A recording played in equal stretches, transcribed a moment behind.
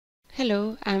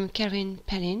Hello, I'm Karine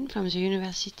Palin from the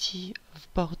University of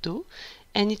Bordeaux,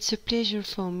 and it's a pleasure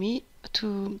for me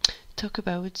to talk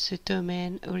about the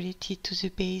domain related to the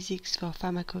basics for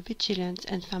pharmacovigilance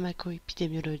and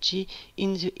pharmacoepidemiology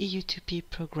in the EU2P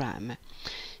program.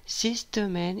 This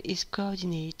domain is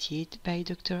coordinated by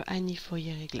Dr. Annie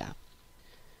Fourier-Regla.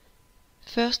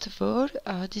 First of all,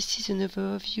 this is an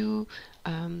overview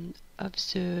of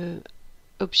the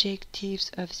objectives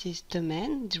of this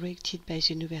domain directed by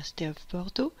the University of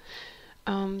Bordeaux.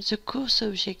 The course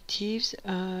objectives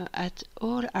at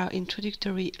all are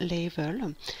introductory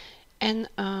level,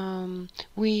 and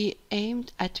we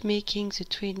aimed at making the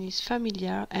trainees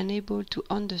familiar and able to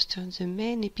understand the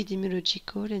main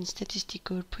epidemiological and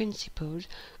statistical principles,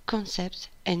 concepts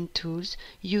and tools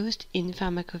used in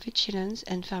pharmacovigilance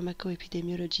and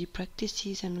pharmacoepidemiology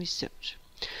practices and research.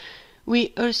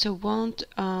 We also want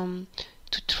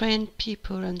to train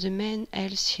people on the main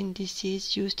health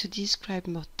indices used to describe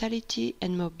mortality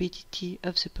and morbidity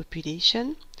of the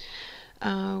population.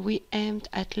 We aimed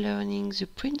at learning the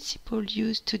principles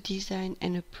used to design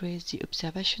and appraise the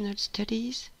observational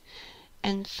studies,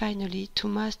 and finally to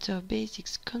master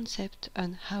basics concepts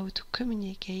on how to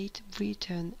communicate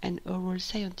written and oral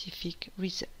scientific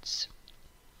results.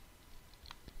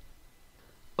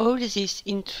 All these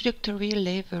introductory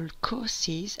level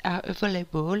courses are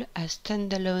available as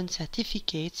standalone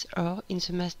certificates or in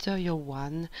the Master Year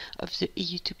 1 of the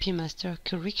EU2P Master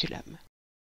Curriculum.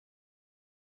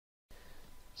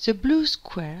 The blue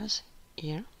squares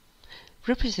here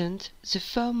represent the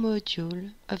 4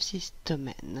 modules of this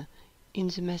domain in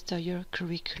the Master Year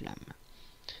Curriculum.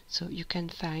 So you can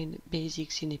find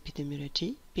basics in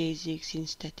epidemiology, basics in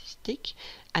statistics,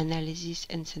 analysis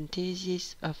and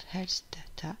synthesis of health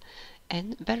data,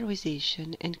 and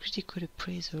valorization and critical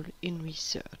appraisal in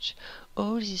research.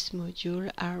 All these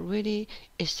modules are really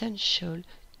essential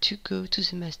to go to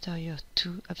the Master Year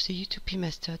 2 of the EU2P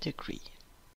Master degree.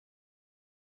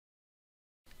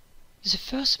 The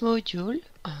first module,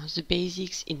 the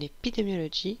basics in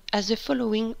epidemiology, has the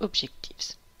following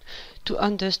objectives: to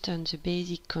understand the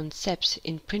basic concepts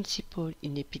and principles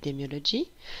in epidemiology,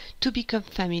 to become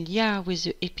familiar with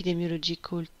the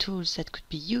epidemiological tools that could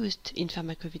be used in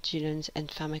pharmacovigilance and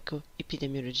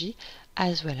pharmacoepidemiology,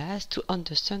 as well as to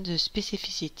understand the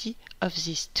specificity of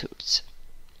these tools.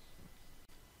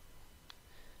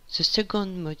 The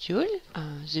second module,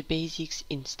 the basics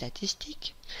in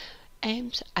statistics,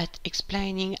 aims at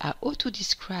explaining how to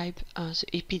describe the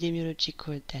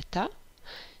epidemiological data,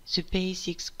 the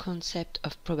basics concept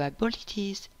of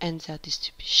probabilities and their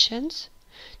distributions,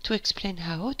 to explain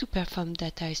how to perform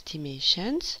data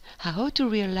estimations, how to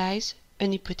realize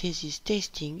an hypothesis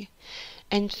testing,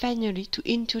 and finally to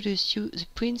introduce you the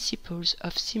principles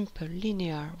of simple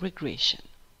linear regression.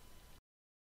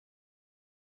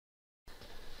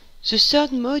 The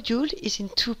third module is in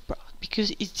 2 parts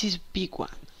because it is a big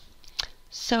one.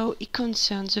 So it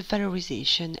concerns the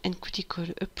valorization and critical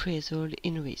appraisal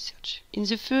in research. In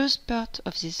the first part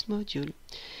of this module,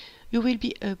 you will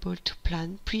be able to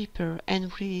plan, prepare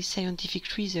and release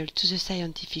scientific results to the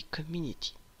scientific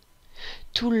community,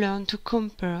 to learn to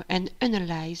compare and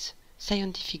analyze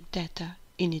scientific data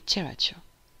in literature,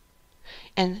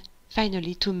 and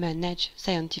finally to manage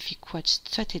scientific watch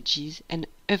strategies and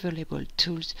available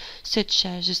tools such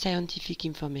as the scientific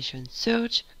information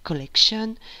search,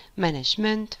 collection,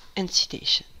 management, and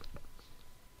citation.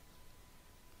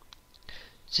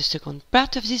 The second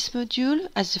part of this module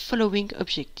has the following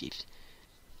objectives: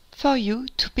 for you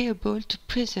to be able to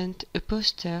present a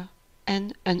poster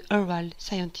and an oral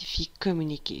scientific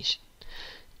communication,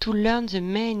 to learn the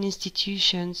main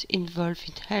institutions involved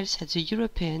in health at the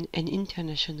European and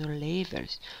international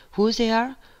levels, who they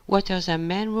are, what are their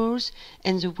main roles,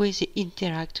 and the way they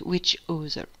interact with each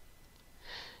other,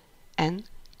 and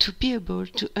to be able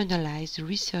to analyze the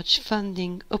research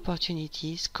funding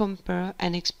opportunities, compare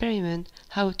and experiment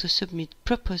how to submit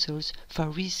proposals for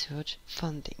research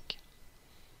funding.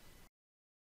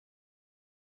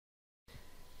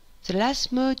 The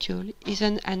last module is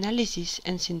an analysis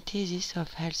and synthesis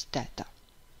of health data.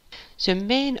 The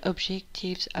main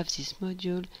objectives of this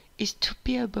module is to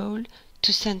be able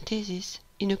to synthesize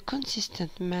in a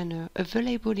consistent manner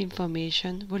available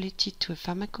information related to a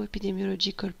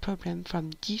pharmacoepidemiological problem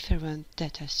from different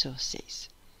data sources.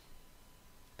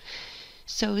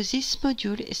 So this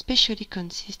module especially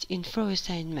consists in 4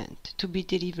 assignments to be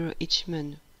delivered each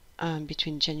month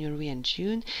between January and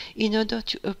June in order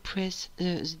to appraise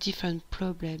the different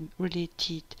problems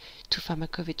related to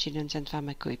pharmacovigilance and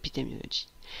pharmacoepidemiology.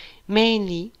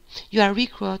 Mainly, you are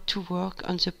required to work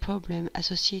on the problem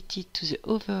associated to the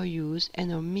overuse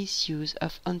and or misuse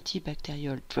of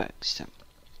antibacterial drugs.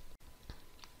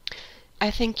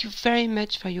 I thank you very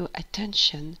much for your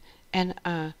attention, and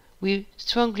we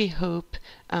strongly hope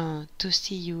to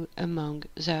see you among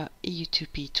the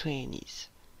EU2P trainees.